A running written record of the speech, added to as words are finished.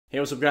Hey,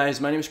 what's up guys,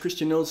 my name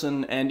is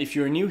Nielsen, and if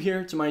you're new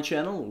here to my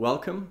channel,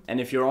 welcome. And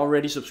if you're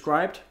already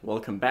subscribed,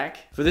 welcome back.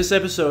 For this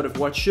episode of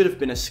what should have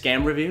been a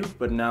scam review,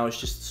 but now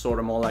it's just sort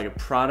of more like a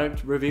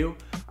product review,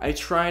 I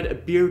tried a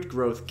beard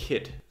growth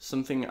kit,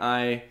 something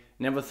I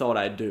never thought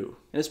I'd do.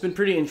 And it's been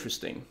pretty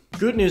interesting.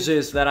 Good news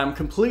is that I'm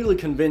completely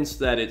convinced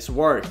that it's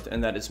worked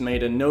and that it's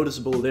made a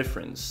noticeable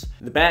difference.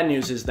 The bad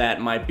news is that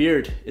my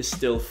beard is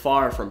still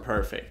far from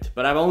perfect,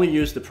 but I've only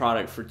used the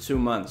product for 2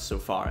 months so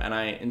far and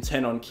I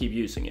intend on keep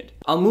using it.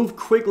 I'll move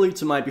quickly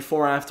to my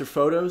before after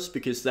photos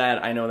because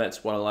I know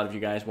that's what a lot of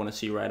you guys want to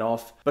see right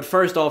off. But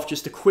first off,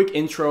 just a quick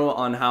intro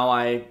on how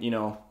I,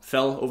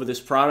 fell over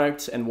this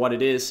product and what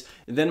it is,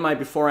 and then my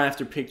before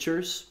after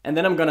pictures, and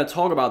then I'm gonna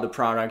talk about the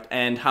product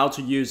and how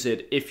to use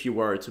it if you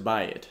were to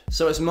buy it.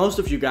 So as most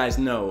of you guys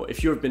know,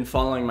 if you've been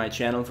following my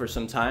channel for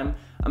some time,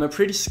 I'm a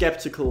pretty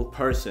skeptical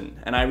person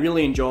and I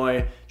really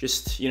enjoy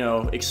just,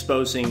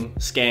 exposing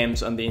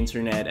scams on the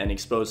internet and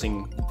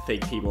exposing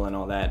fake people and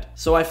all that.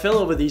 So I fell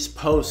over these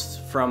posts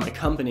from a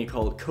company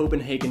called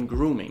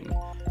Grooming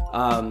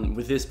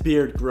with this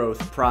beard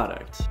growth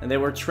product, and they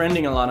were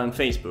trending a lot on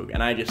Facebook,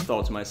 and I just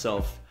thought to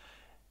myself,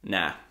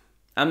 nah,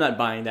 I'm not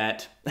buying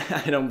that.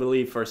 I don't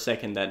believe for a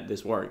second that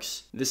this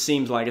works. This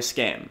seems like a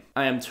scam.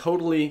 I am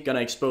totally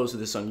gonna expose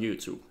this on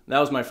YouTube. That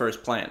was my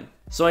first plan.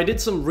 So I did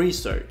some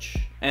research,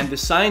 and the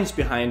science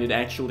behind it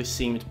actually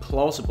seemed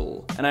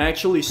plausible, and I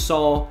actually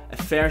saw a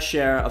fair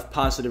share of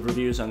positive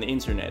reviews on the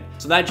internet.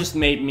 So that just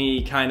made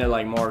me kinda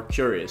more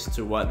curious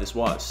to what this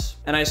was.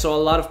 And I saw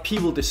a lot of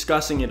people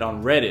discussing it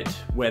on Reddit,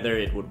 whether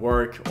it would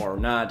work or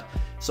not.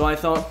 So I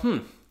thought,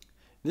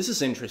 this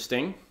is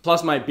interesting.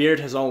 Plus my beard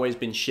has always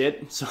been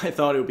shit, so I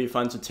thought it would be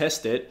fun to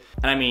test it.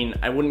 And I mean,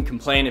 I wouldn't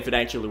complain if it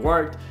actually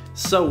worked.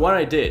 So what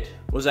I did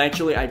was I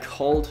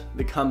called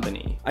the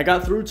company. I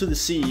got through to the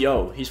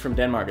CEO, he's from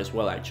Denmark as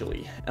well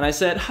actually. And I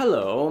said,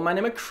 hello, my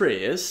name is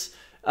Chris.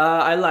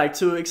 I like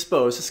to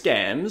expose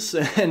scams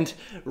and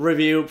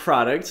review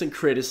products and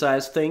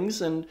criticize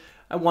things, and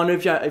I wonder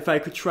if I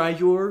could try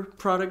your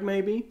product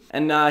maybe.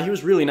 And he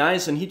was really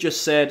nice and he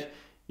just said,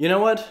 you know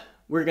what?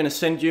 We're gonna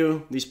send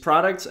you these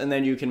products and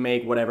then you can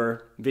make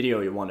whatever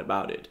video you want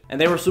about it.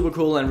 And they were super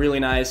cool and really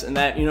nice, and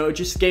that, it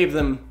just gave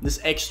them this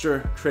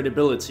extra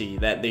credibility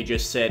that they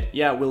just said,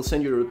 yeah, we'll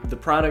send you the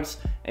products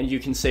and you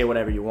can say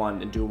whatever you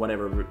want and do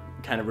whatever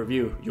kind of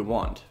review you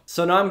want.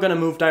 So now I'm gonna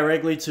move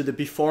directly to the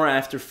before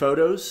after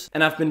photos,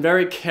 and I've been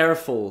very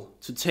careful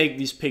to take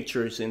these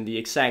pictures in the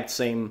exact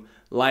same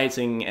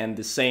lighting and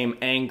the same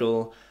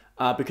angle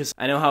because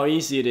I know how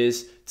easy it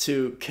is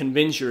to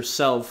convince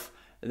yourself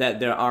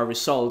that there are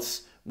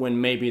results when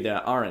maybe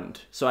there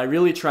aren't. So I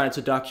really tried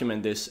to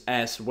document this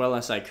as well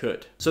as I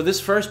could. So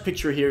this first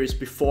picture here is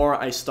before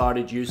I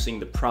started using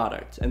the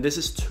product, and this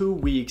is 2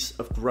 weeks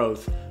of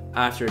growth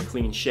after a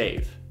clean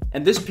shave.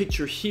 And this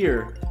picture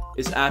here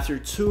is after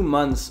 2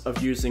 months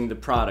of using the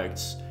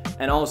products,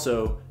 and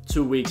also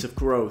 2 weeks of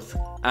growth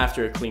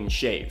after a clean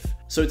shave.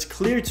 So it's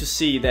clear to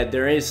see that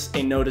there is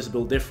a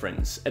noticeable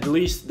difference. At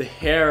least the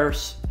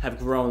hairs have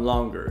grown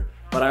longer.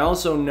 But I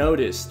also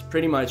noticed,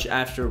 pretty much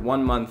after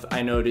 1 month,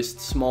 I noticed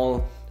small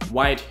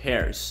white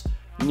hairs,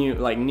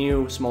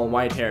 new small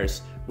white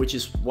hairs, which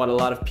is what a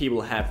lot of people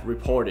have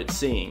reported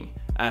seeing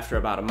after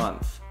about a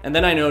month. And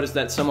then I noticed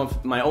that some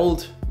of my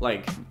old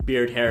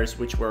beard hairs,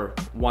 which were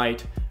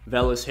white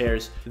vellus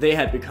hairs, they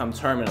had become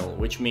terminal,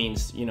 which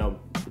means,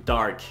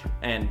 dark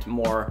and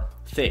more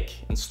thick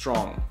and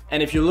strong.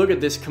 And if you look at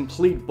this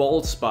complete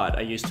bald spot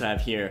I used to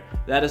have here,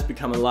 that has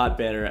become a lot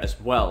better as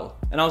well.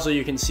 And also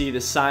you can see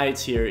the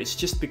sides here, it's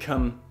just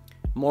become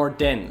more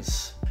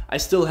dense. I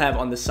still have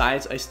on the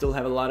sides, I still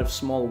have a lot of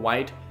small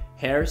white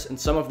hairs, and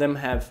some of them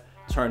have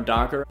turned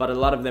darker, but a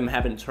lot of them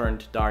haven't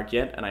turned dark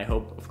yet, and I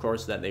hope of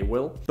course that they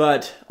will.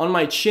 But on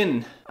my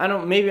chin,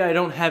 maybe I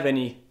don't have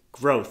any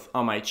growth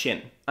on my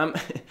chin.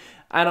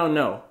 I don't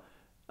know.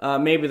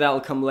 Maybe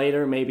that'll come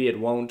later, maybe it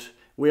won't.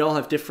 We all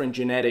have different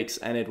genetics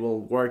and it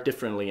will work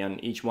differently on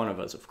each one of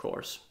us, of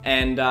course.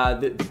 And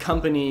the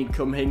company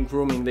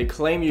Grooming, they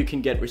claim you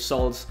can get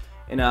results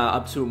in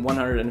up to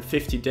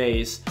 150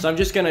 days. So I'm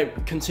just gonna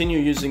continue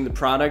using the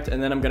product,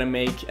 and then I'm gonna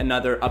make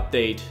another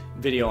update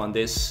video on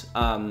this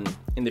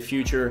in the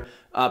future.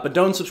 But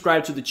don't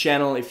subscribe to the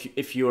channel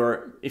if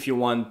you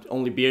want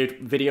only beard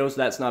videos.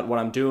 That's not what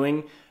I'm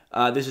doing.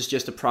 This is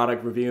just a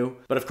product review.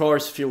 But of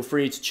course, feel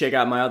free to check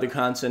out my other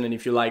content, and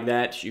if you like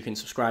that, you can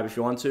subscribe if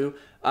you want to.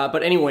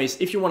 But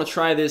anyways, if you want to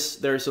try this,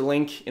 there's a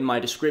link in my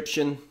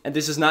description. And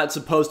this is not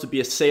supposed to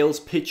be a sales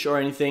pitch or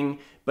anything,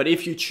 but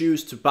if you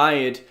choose to buy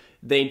it,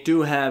 they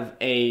do have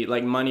a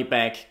money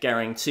back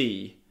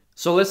guarantee.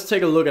 So let's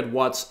take a look at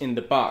what's in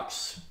the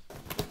box.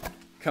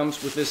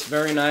 Comes with this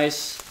very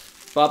nice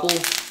bubble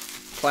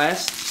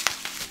clasp,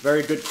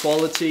 very good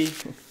quality,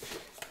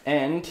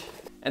 and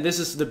this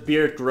is the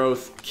beard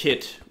growth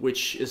kit,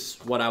 which is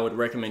what I would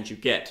recommend you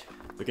get,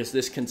 because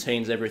this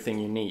contains everything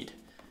you need.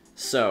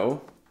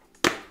 So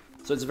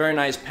it's a very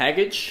nice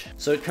package.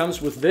 So it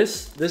comes with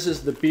this. This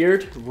is the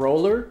beard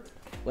roller.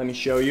 Let me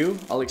show you.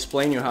 I'll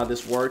explain you how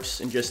this works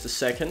in just a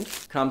second.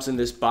 Comes in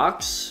this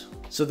box.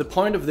 So the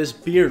point of this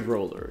beard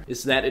roller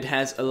is that it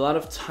has a lot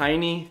of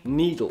tiny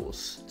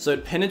needles. So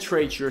it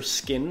penetrates your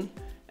skin,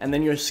 and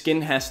then your skin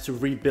has to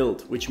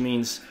rebuild, which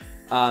means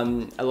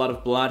a lot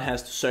of blood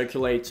has to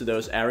circulate to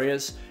those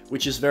areas,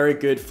 which is very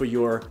good for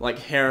your like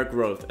hair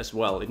growth as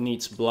well. It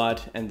needs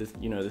blood and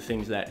the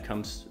things that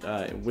comes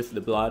with the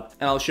blood.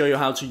 And I'll show you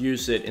how to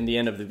use it in the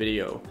end of the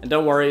video. And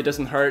don't worry, it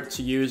doesn't hurt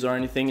to use or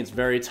anything. It's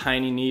very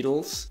tiny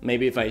needles.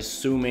 Maybe if I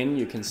zoom in,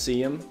 you can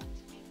see them.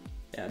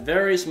 Yeah,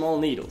 very small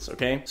needles,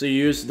 okay? So you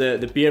use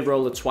the beard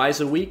roller twice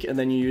a week, and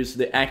then you use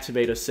the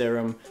activator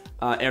serum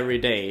every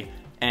day,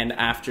 and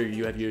after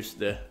you have used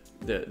the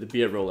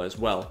beard roller as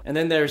well. And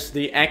then there's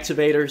the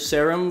activator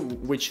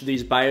serum, which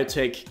these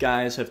biotech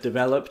guys have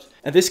developed.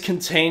 And this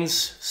contains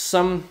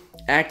some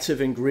active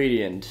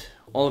ingredient.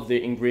 All of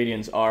the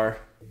ingredients are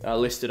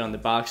listed on the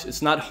box.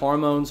 It's not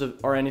hormones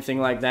or anything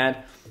like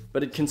that,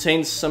 but it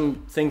contains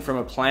something from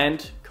a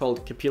plant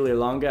called Capilla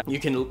longa. You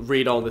can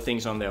read all the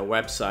things on their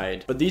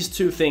website. But these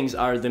two things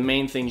are the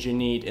main things you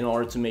need in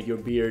order to make your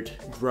beard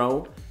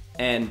grow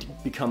and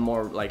become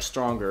more like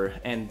stronger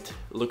and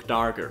look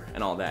darker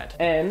and all that.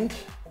 And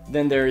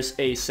then there's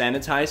a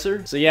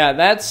sanitizer. So yeah,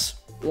 that's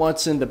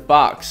what's in the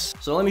box.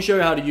 So let me show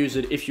you how to use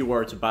it if you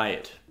were to buy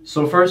it.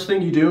 So first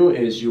thing you do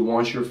is you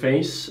wash your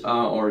face,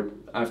 or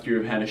after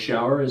you've had a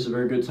shower is a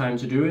very good time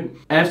to do it.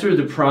 After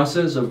the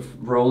process of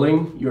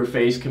rolling, your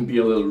face can be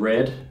a little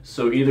red.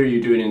 So either you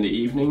do it in the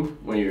evening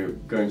when you're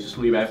going to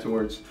sleep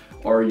afterwards,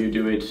 or you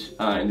do it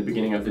in the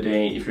beginning of the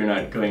day if you're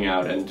not going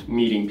out and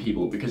meeting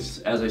people, because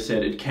as I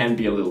said, it can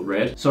be a little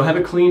red. So have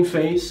a clean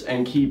face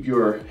and keep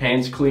your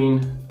hands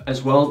clean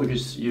as well,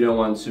 because you don't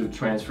want to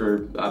transfer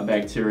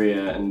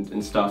bacteria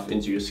and stuff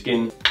into your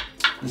skin.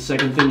 The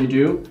second thing you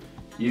do,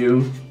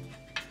 you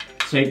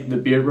take the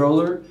beard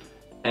roller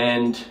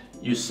and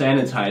you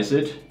sanitize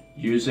it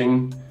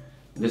using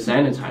the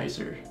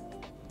sanitizer.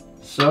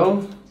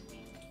 So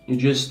you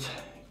just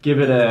give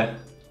it a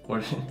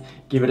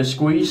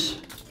squeeze.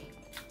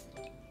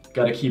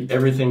 Gotta keep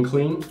everything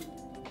clean,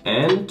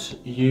 and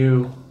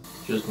you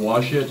just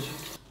wash it.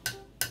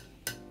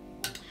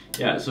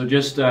 Yeah, so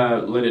just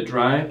let it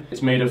dry.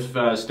 It's made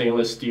of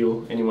stainless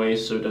steel anyway,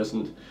 so it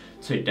doesn't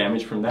take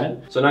damage from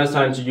that. So now it's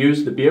time to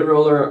use the beard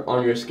roller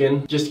on your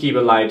skin. Just keep a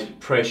light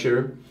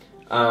pressure,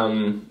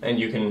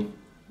 and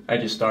I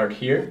just start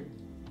here.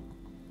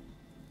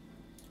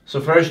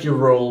 So first you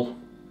roll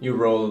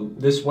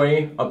this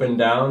way, up and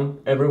down,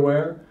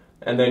 everywhere,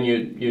 and then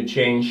you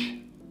change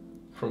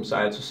from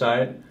side to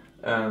side,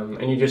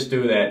 and you just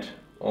do that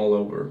all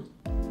over.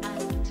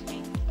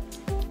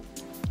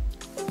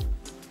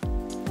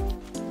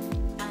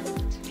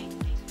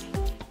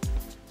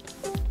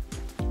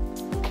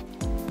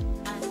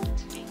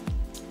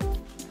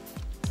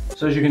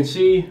 So as you can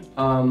see,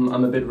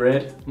 I'm a bit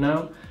red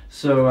now.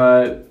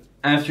 So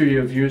after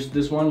you've used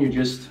this one, you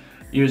just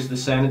use the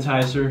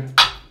sanitizer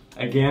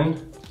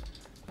again,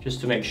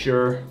 just to make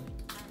sure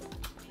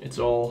it's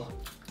all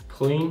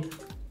clean.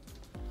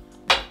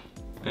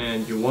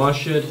 And you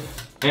wash it,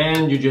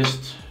 and you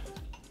just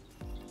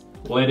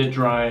let it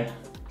dry,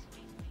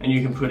 and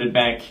you can put it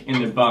back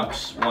in the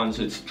box once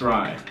it's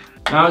dry.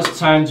 Now it's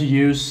time to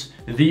use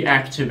the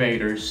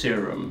activator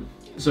serum.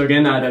 So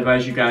again, I'd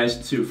advise you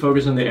guys to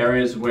focus on the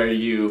areas where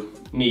you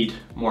need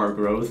more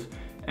growth,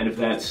 and if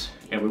that's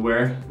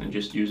everywhere, then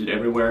just use it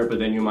everywhere. But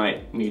then you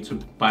might need to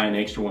buy an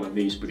extra one of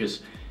these,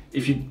 because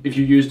if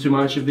you use too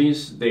much of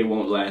these, they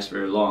won't last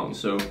very long.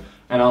 So,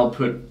 and I'll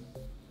put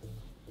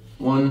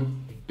one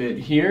bit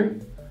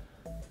here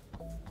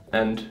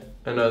and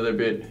another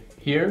bit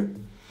here,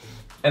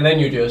 and then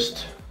you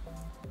just,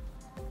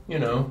 you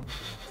know,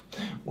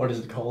 what is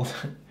it called?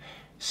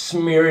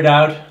 Smear it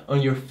out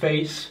on your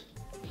face,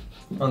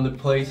 on the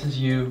places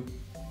you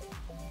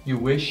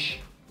wish.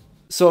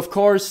 So of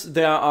course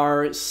there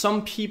are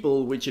some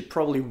people which it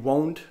probably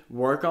won't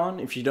work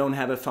on if you don't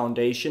have a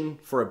foundation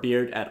for a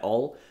beard at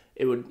all.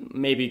 It would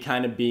maybe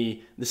kind of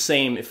be the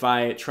same if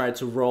I tried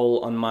to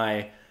roll on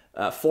my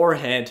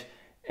forehead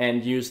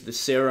and use the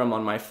serum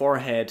on my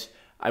forehead.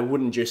 I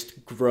wouldn't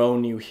just grow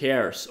new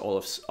hairs all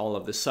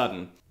of the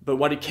sudden. But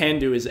what it can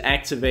do is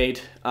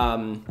activate,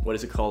 what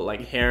is it called,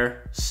 like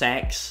hair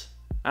sacs?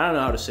 I don't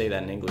know how to say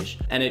that in English.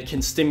 And it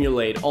can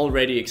stimulate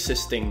already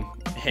existing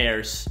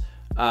hairs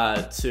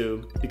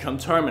to become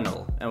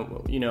terminal.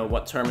 And you know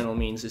what terminal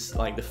means is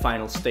like the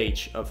final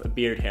stage of a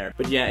beard hair.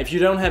 But yeah, if you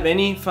don't have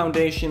any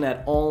foundation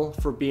at all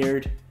for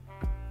beard,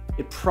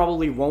 it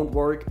probably won't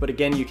work, but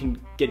again, you can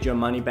get your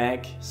money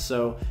back,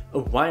 so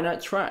why not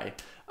try?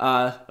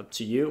 Up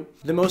to you.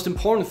 The most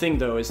important thing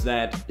though is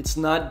that it's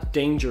not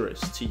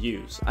dangerous to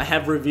use. I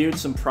have reviewed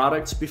some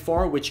products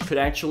before which could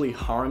actually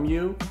harm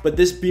you, but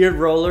this beard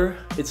roller,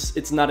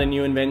 it's not a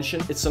new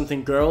invention. It's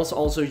something girls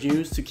also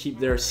use to keep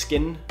their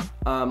skin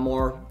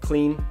more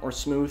clean or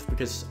smooth,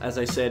 because as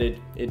I said,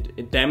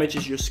 it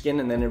damages your skin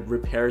and then it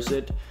repairs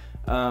it.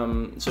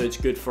 So it's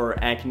good for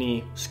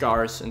acne,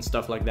 scars and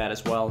stuff like that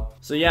as well.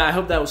 So yeah, I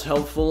hope that was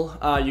helpful.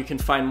 You can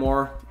find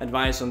more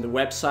advice on the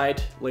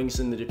website, links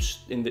in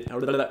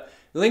the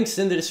Links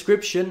in the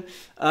description.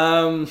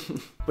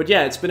 But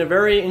yeah, it's been a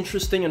very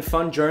interesting and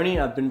fun journey.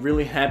 I've been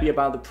really happy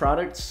about the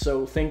product,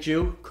 so thank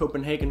you,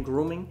 Copenhagen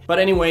Grooming. But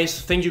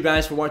anyways, thank you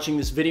guys for watching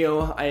this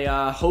video.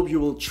 I hope you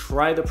will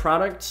try the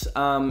product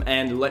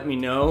and let me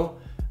know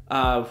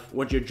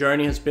what your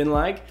journey has been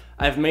like.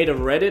 I've made a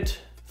Reddit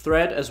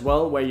thread as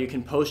well where you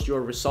can post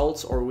your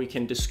results, or we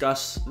can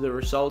discuss the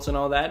results and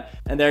all that.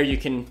 And there you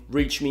can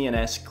reach me and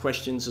ask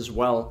questions as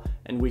well,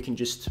 and we can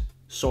just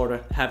sort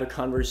of have a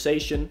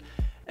conversation.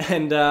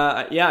 And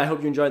yeah, I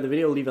hope you enjoyed the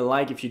video. Leave a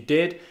like if you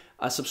did.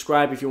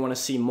 Subscribe if you want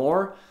to see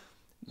more.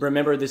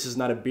 Remember, this is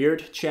not a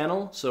beard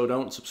channel, so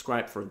don't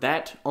subscribe for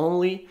that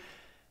only.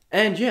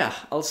 And yeah,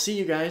 I'll see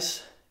you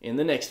guys in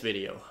the next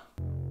video.